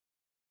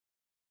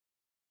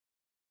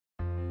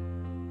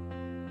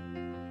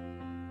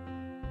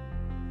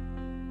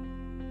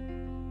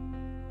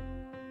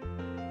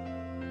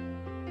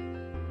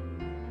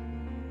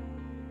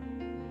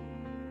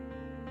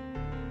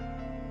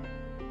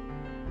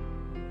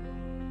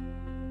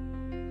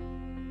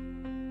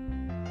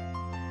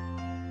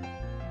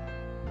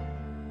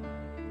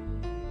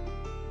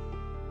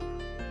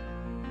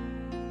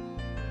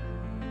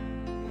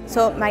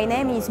So my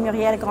name is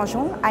Gabrielle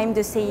Gaudreault. I'm the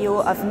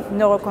CEO of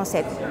Neuro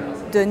Concept,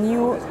 the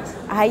new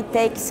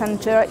high-tech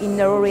center in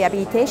neuro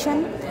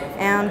rehabilitation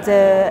and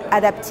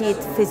adapted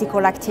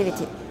physical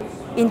activity.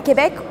 In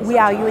Quebec, we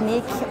are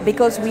unique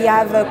because we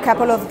have a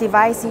couple of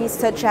devices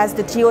such as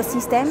the Geo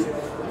system,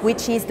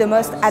 which is the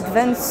most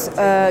advanced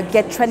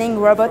get training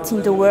robot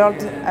in the world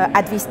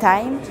at this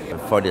time.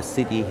 For the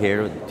city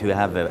here to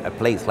have a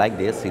place like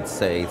this,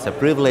 it's a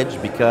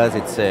privilege because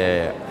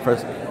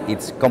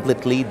it's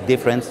completely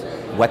different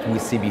what we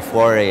see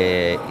before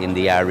in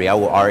the area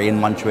or in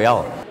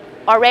Montreal.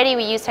 Already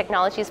we use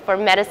technologies for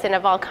medicine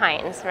of all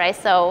kinds, right?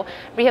 So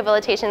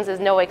rehabilitations is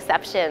no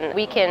exception.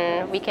 We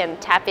can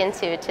tap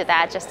into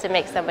that just to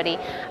make somebody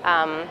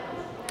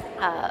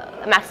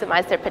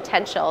maximize their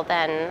potential.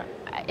 Then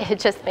it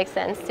just makes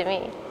sense to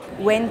me.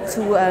 Went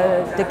to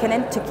the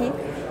Kentucky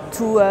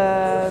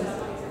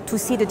to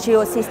see the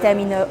Geo system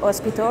in a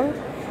hospital,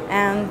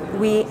 and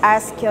we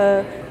asked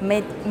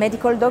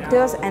medical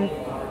doctors and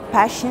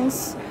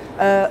patients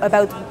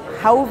about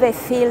how they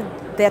feel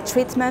their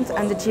treatment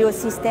and the Geo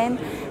system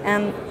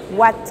and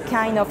what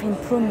kind of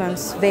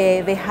improvements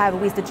they have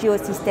with the Geo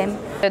system.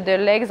 The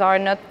legs are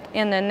not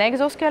in an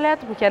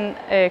exoskeleton. We can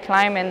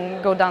climb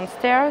and go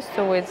downstairs,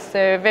 so it's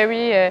a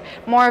very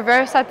more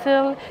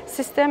versatile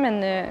system,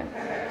 and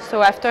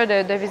so after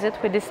the visit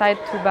we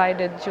decided to buy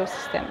the Geo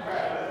system.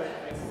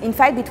 In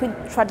fact, between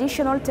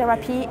traditional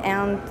therapy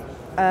and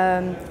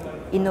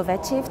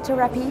innovative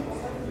therapy,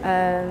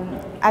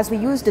 as we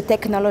use the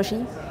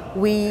technology,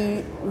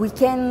 we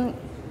can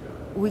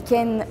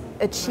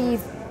achieve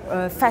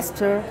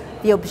faster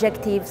the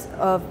objectives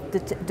of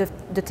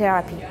the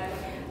therapy.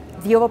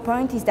 The other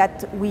point is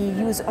that we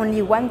use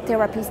only one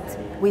therapist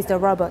with the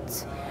robot.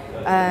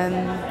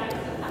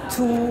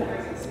 To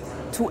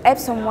help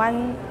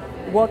someone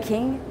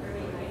walking,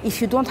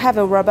 if you don't have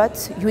a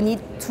robot, you need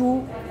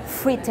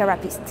 3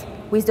 therapists.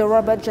 With the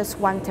robot, just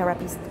 1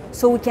 therapist.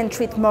 So we can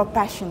treat more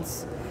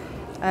patients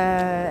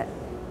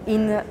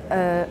in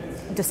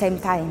the same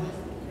time.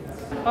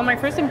 Well, my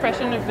first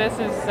impression of this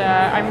is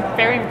I'm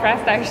very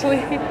impressed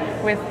actually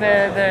with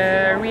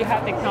the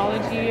Reha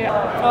Technology.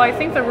 Well, I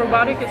think the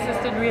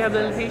robotic-assisted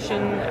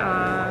rehabilitation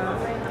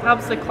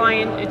helps the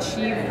client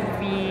achieve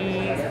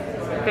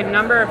the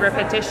number of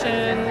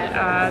repetition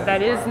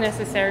that is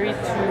necessary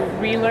to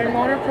relearn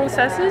motor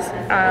processes.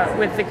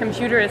 With the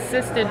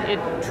computer-assisted,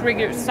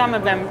 some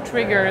of them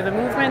trigger the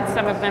movement,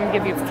 some of them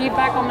give you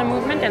feedback on the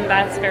movement, and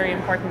that's very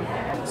important.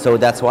 So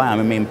that's why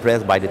I'm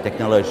impressed by the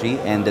technology,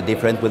 and the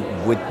difference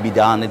will be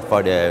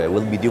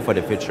due for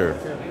the future.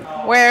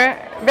 We're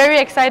very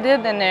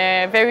excited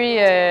and very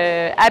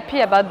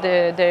happy about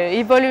the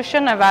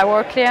evolution of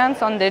our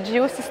clients on the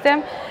Geo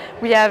system.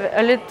 We have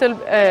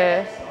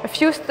a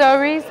few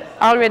stories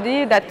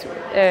already that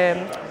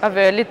of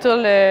a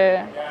little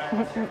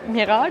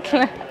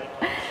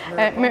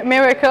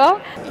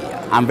miracle.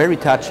 I'm very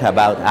touched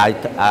about.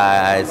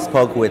 I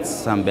spoke with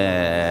some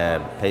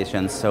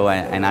patients,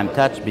 and I'm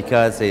touched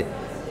because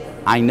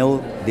I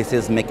know this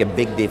is make a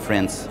big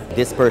difference.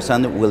 This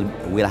person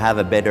will have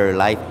a better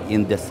life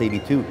in the city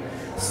too.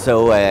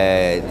 So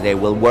they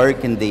will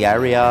work in the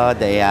area.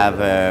 They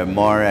have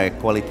more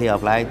quality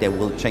of life. They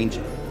will change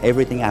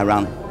everything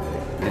around.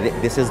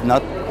 This is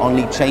not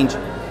only change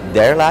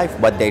their life,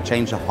 but they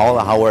change all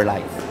our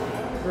life.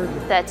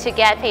 To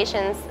get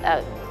patients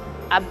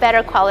a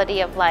better quality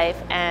of life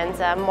and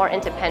more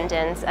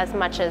independence as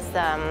much as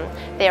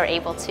they are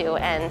able to,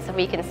 and so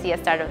we can see a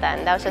start of that.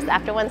 And that was just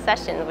after 1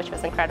 session, which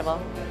was incredible.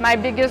 My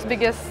biggest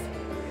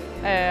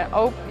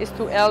hope is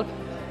to help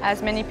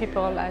as many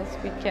people as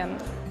we can.